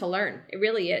lesson to learn. It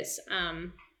really is.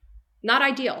 Not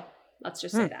ideal. Let's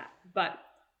just say that. But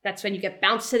that's when you get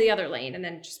bounced to the other lane, and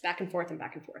then just back and forth and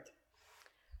back and forth.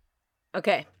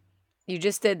 Okay. You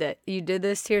just did that. You did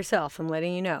this to yourself. I'm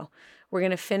letting you know. We're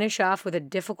going to finish off with a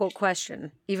difficult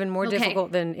question, even more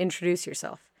difficult than introduce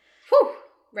yourself. Whew.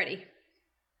 Ready.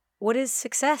 What is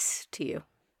success to you?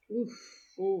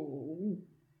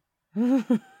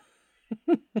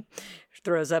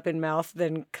 Throws up in mouth,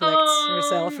 then collects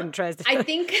herself and tries to... I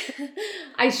think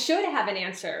I should have an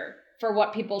answer for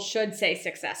what people should say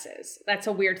success is. That's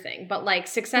a weird thing. But like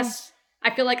success,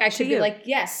 I feel like I should be like,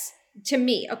 yes, to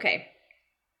me. Okay.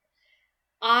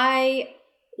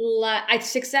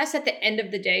 Success at the end of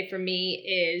the day for me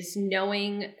is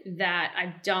knowing that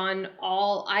I've done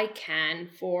all I can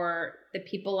for the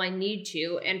people I need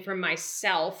to, and for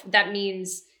myself. That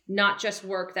means not just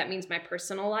work. That means my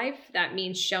personal life. That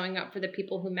means showing up for the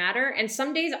people who matter. And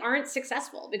some days aren't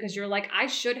successful because you're like, I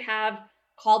should have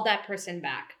called that person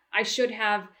back. I should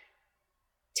have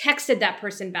texted that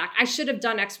person back. I should have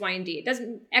done X, Y, and Z.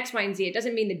 It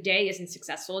doesn't mean the day isn't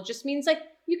successful. It just means like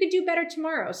you could do better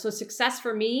tomorrow. So success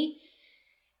for me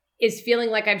is feeling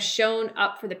like I've shown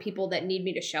up for the people that need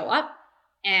me to show up,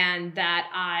 and that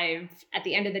I've, at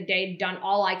the end of the day, done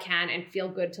all I can and feel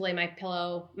good to lay my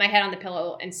head on the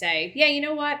pillow and say, yeah, you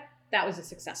know what? That was a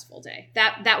successful day.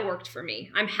 That worked for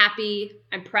me. I'm happy.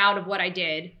 I'm proud of what I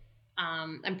did.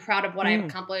 I'm proud of what I've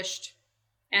accomplished.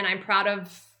 And I'm proud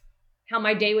of how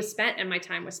my day was spent and my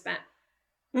time was spent.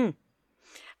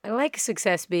 I like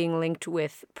success being linked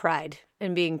with pride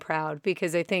and being proud,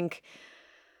 because I think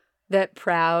that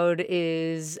proud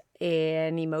is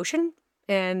an emotion,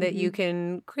 and that you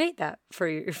can create that for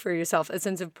yourself, a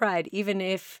sense of pride, even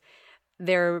if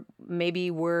there maybe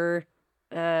were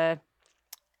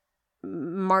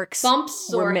marks,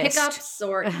 bumps or missed. Hiccups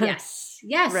or yes,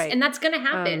 right. And that's going to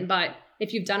happen. But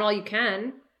if you've done all you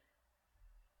can,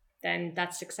 then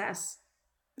that's success.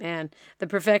 And the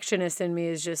perfectionist in me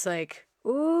is just like,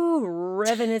 ooh,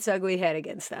 revving its ugly head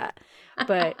against that.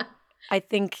 But I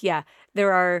think,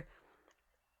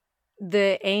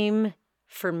 the aim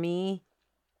for me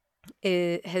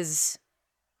has,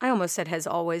 I almost said has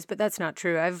always, but that's not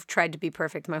true. I've tried to be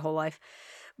perfect my whole life.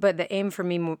 But the aim for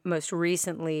me most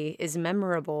recently is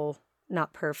memorable,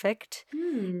 not perfect.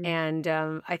 And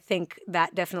I think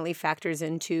that definitely factors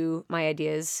into my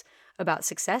ideas about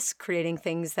success, creating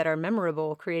things that are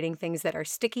memorable, creating things that are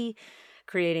sticky,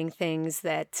 creating things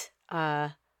that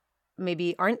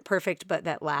maybe aren't perfect, but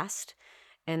that last.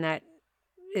 And that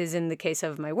is in the case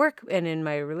of my work and in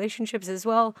my relationships as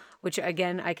well, which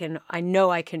again, I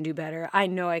know I can do better. I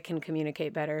know I can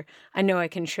communicate better. I know I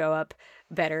can show up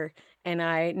better. And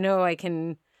I know I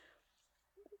can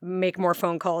make more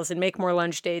phone calls and make more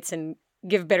lunch dates and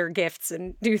give better gifts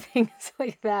and do things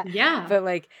like that. Yeah.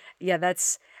 But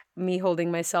that's me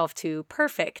holding myself to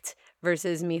perfect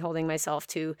versus me holding myself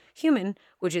to human,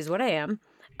 which is what I am.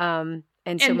 And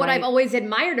what I've always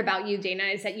admired about you, Dana,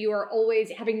 is that you are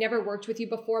always, having never worked with you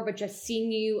before, but just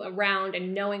seeing you around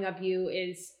and knowing of you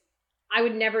is, I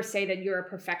would never say that you're a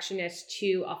perfectionist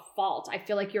to a fault. I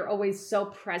feel like you're always so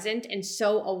present and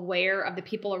so aware of the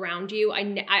people around you.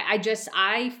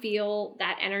 I feel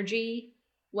that energy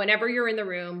whenever you're in the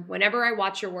room, whenever I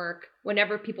watch your work,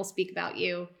 whenever people speak about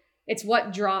you. It's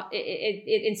what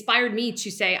it inspired me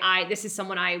to say, this is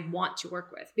someone I want to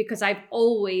work with, because I've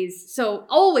always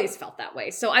felt that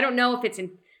way. So I don't know if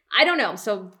I don't know.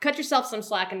 So cut yourself some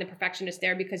slack in the perfectionist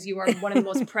there, because you are one of the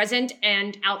most present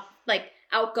and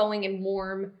outgoing and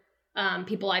warm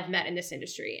people I've met in this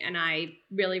industry. And I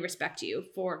really respect you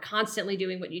for constantly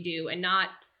doing what you do and not,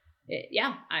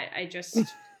 I just.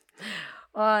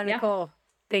 Oh, Nicole,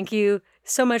 thank you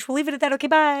so much. We'll leave it at that. Okay,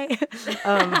 bye.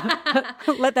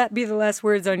 Let that be the last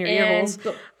words on your ear holes.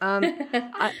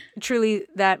 Truly,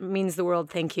 that means the world.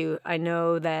 Thank you. I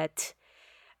know that,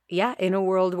 in a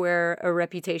world where a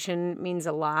reputation means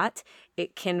a lot,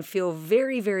 it can feel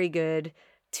very, very good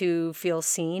to feel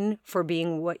seen for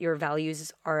being what your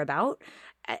values are about.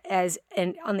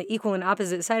 And on the equal and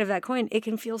opposite side of that coin, it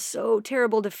can feel so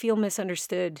terrible to feel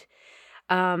misunderstood.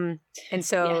 And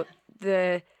so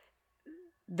the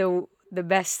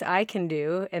best I can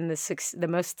do, and the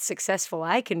most successful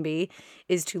I can be,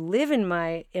 is to live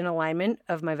in alignment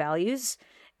of my values,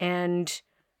 and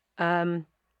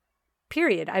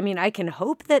period. I mean, I can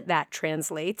hope that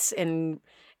translates and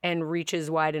reaches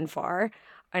wide and far,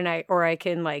 and I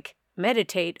can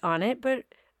meditate on it, but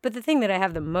the thing that I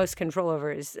have the most control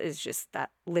over is just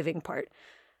that living part.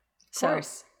 Of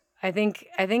course. I think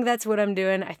that's what I'm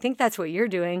doing. I think that's what you're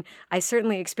doing. I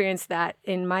certainly experienced that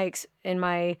in my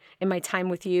time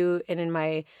with you, and in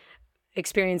my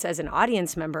experience as an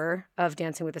audience member of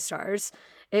Dancing with the Stars.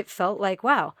 It felt like,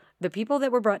 wow, the people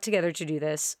that were brought together to do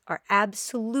this are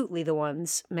absolutely the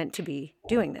ones meant to be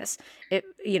doing this.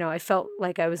 I felt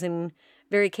like I was in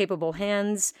very capable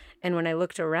hands, and when I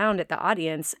looked around at the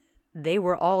audience, they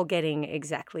were all getting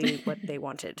exactly what they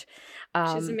wanted.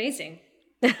 Which is amazing.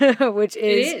 Which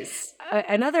is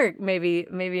another maybe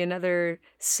another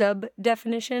sub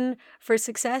definition for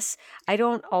success. I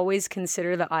don't always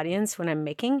consider the audience when I'm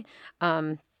making.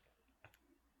 I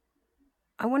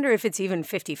wonder if it's even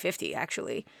 50-50,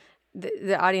 actually.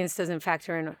 The audience doesn't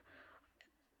factor in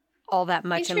all that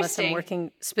much unless I'm working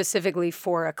specifically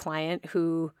for a client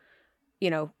who,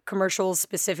 commercials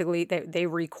specifically, they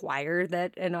require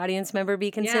that an audience member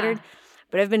be considered. Yeah.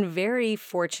 But I've been very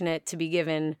fortunate to be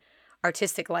given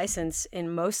artistic license in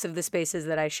most of the spaces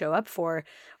that I show up for,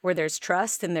 where there's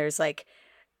trust and there's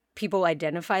people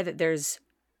identify that there's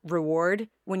reward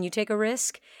when you take a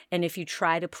risk. And if you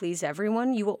try to please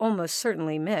everyone, you will almost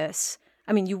certainly miss.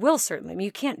 I mean, you will certainly. I mean,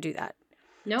 you can't do that.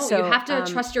 No, so, you have to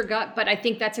trust your gut. But I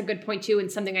think that's a good point too.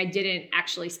 And something I didn't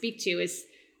actually speak to is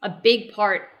a big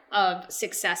part of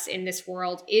success in this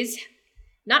world is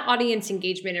not audience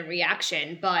engagement and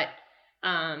reaction, but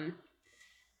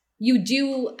you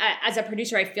do, as a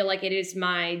producer, I feel like it is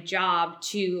my job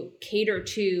to cater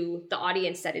to the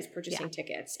audience that is purchasing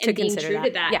tickets and being true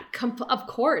to that. Yeah. Of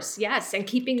course, yes. And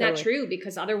keeping that true,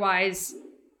 because otherwise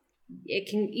it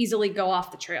can easily go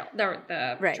off the trail,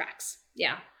 the tracks.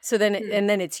 Yeah. So then, and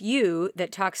then it's you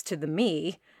that talks to the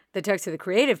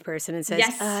creative person and says,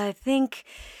 yes. I think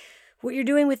what you're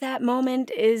doing with that moment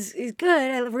is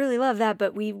good. I really love that,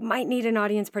 but we might need an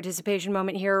audience participation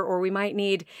moment here, or we might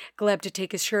need Gleb to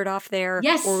take his shirt off there.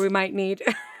 Yes. Or we might need...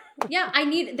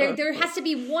 there has to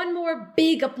be one more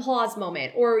big applause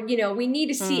moment, or, we need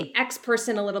to see X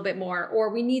person a little bit more,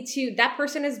 or that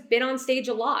person has been on stage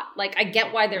a lot. I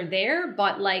get why they're there,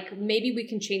 but maybe we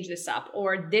can change this up,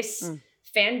 or this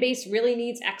fan base really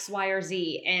needs X, Y, or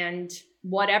Z, and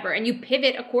whatever. And you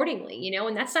pivot accordingly,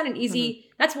 and that's not an easy,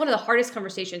 that's one of the hardest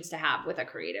conversations to have with a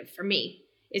creative for me,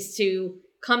 is to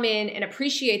come in and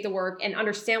appreciate the work and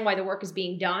understand why the work is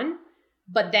being done,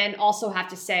 but then also have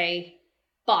to say,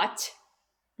 but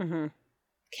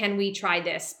can we try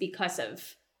this because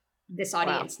of this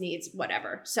audience needs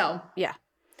whatever. So yeah.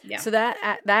 So that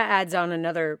adds on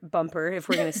another bumper, if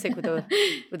we're going to stick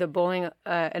with a bowling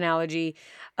analogy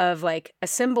of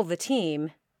assemble the team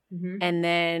and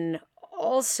then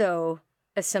also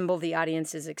assemble the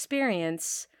audience's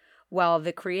experience, while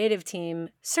the creative team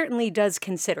certainly does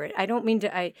consider it. I don't mean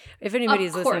to. If anybody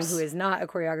is listening who is not a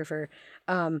choreographer,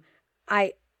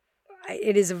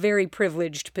 it is a very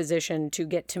privileged position to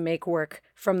get to make work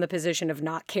from the position of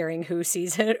not caring who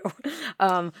sees it.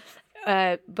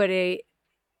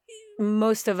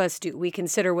 Most of us do. We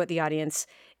consider what the audience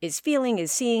is feeling,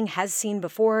 is seeing, has seen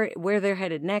before, where they're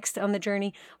headed next on the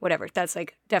journey, whatever. That's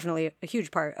definitely a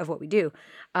huge part of what we do.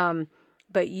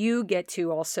 But you get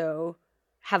to also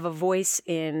have a voice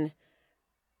in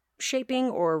shaping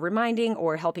or reminding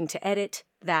or helping to edit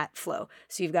that flow.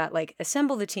 So you've got like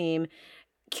assemble the team,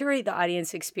 curate the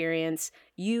audience experience.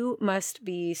 You must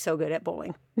be so good at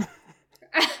bowling.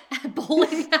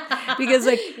 Bowling. Because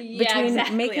like Yeah, between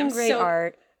exactly. making I'm great so-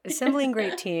 art, assembling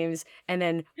great teams, and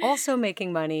then also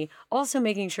making money, also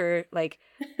making sure like,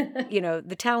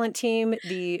 the talent team,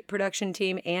 the production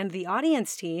team, and the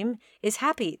audience team is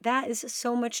happy. That is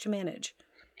so much to manage.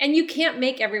 And you can't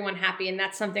make everyone happy. And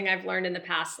that's something I've learned in the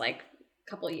past, like,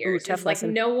 couple of years. tough Is like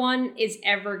lesson. no one is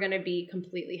ever going to be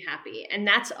completely happy. And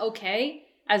that's okay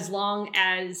as long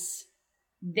as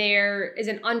there is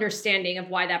an understanding of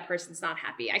why that person's not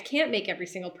happy. I can't make every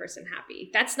single person happy.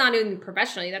 That's not even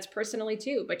professionally, that's personally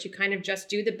too. But you kind of just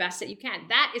do the best that you can.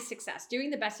 That is success.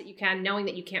 Doing the best that you can, knowing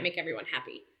that you can't make everyone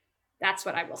happy. That's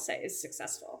what I will say is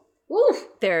successful. Ooh.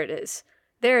 There it is.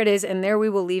 There it is. And there we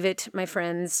will leave it, my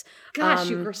friends. Gosh,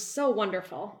 you were so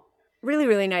wonderful. Really,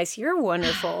 really nice. You're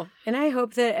wonderful. And I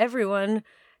hope that everyone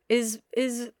is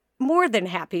more than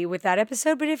happy with that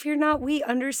episode. But if you're not, we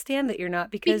understand that you're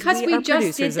not because we are just did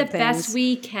producers the of things. best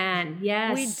we can.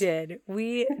 Yes. We did.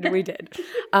 We did.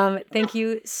 Thank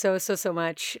you so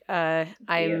much.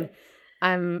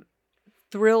 I'm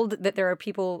thrilled that there are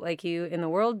people like you in the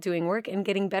world doing work and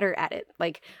getting better at it.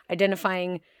 Like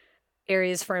identifying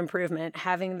areas for improvement,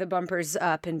 having the bumpers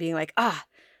up and being like, I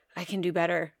can do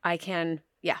better. I can.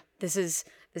 Yeah, this is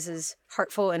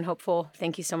heartful and hopeful.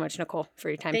 Thank you so much, Nicole, for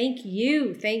your time. Thank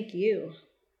you. Thank you.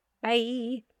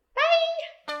 Bye.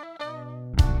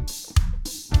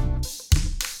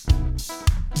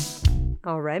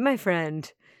 All right, my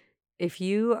friend. If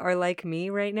you are like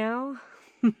me right now,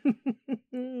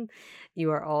 you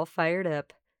are all fired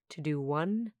up to do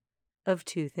one of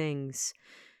two things.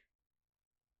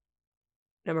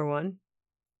 Number one,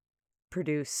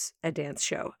 produce a dance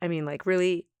show. I mean, like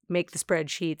really make the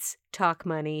spreadsheets, talk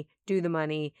money, do the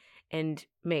money, and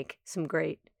make some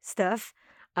great stuff.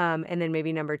 And then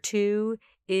maybe number two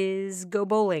is go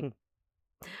bowling.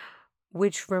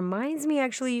 Which reminds me,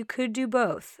 actually, you could do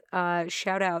both.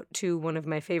 Shout out to one of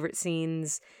my favorite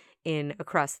scenes in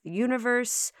Across the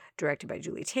Universe, directed by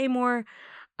Julie Taymor.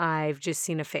 I've Just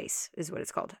Seen a Face is what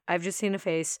it's called. I've Just Seen a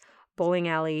Face, Bowling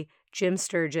Alley, Jim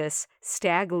Sturgis,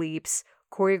 Stag Leaps,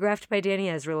 choreographed by Danny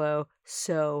Ezerlo.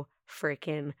 So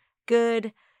freaking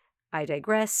good. I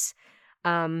digress.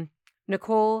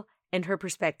 Nicole and her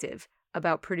perspective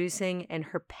about producing and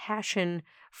her passion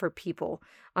for people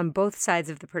on both sides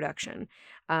of the production.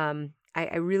 I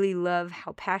really love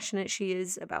how passionate she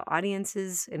is about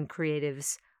audiences and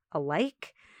creatives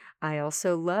alike. I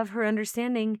also love her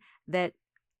understanding that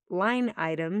line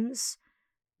items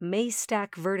may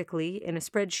stack vertically in a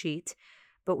spreadsheet,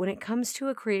 but when it comes to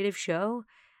a creative show,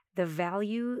 the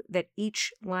value that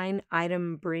each line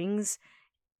item brings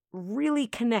really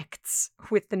connects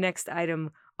with the next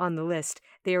item on the list.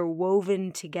 They are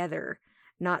woven together,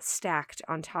 not stacked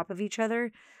on top of each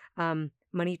other.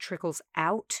 Money trickles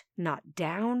out, not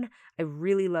down. I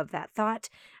really love that thought.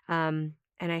 And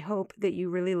I hope that you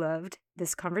really loved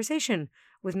this conversation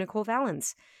with Nicole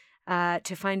Valens.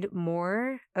 To find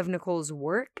more of Nicole's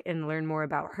work and learn more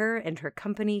about her and her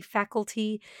company,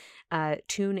 Faculty,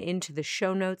 tune into the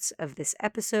show notes of this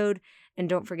episode. And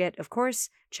don't forget, of course,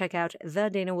 check out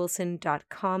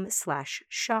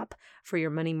thedanawilson.com/shop for your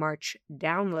Money March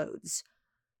downloads.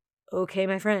 Okay,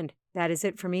 my friend, that is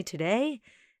it for me today.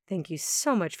 Thank you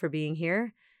so much for being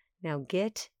here. Now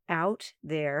get out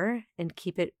there and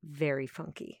keep it very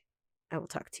funky. I will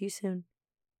talk to you soon.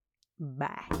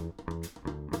 Bye.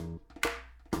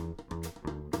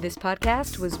 This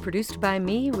podcast was produced by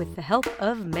me with the help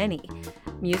of many.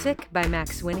 Music by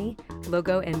Max Winnie,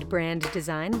 logo and brand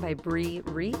design by Bree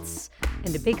Reitz,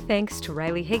 and a big thanks to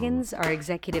Riley Higgins, our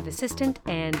executive assistant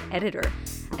and editor.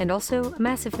 And also a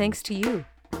massive thanks to you,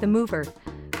 the mover,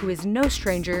 who is no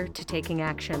stranger to taking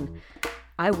action.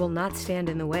 I will not stand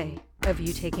in the way of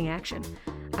you taking action.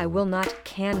 I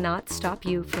cannot stop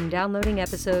you from downloading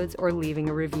episodes or leaving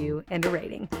a review and a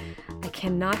rating. I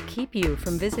cannot keep you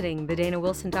from visiting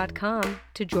thedanawilson.com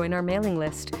to join our mailing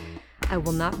list. I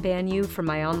will not ban you from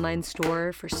my online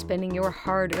store for spending your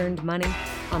hard-earned money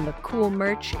on the cool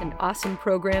merch and awesome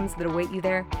programs that await you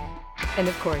there. And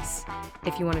of course,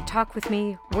 if you want to talk with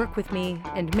me, work with me,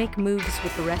 and make moves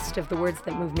with the rest of the Words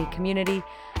That Move Me community,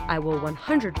 I will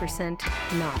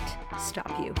 100% not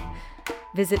stop you.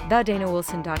 Visit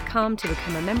thedanawilson.com to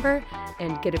become a member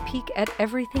and get a peek at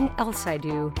everything else I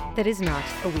do that is not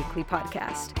a weekly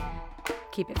podcast.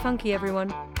 Keep it funky,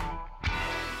 everyone.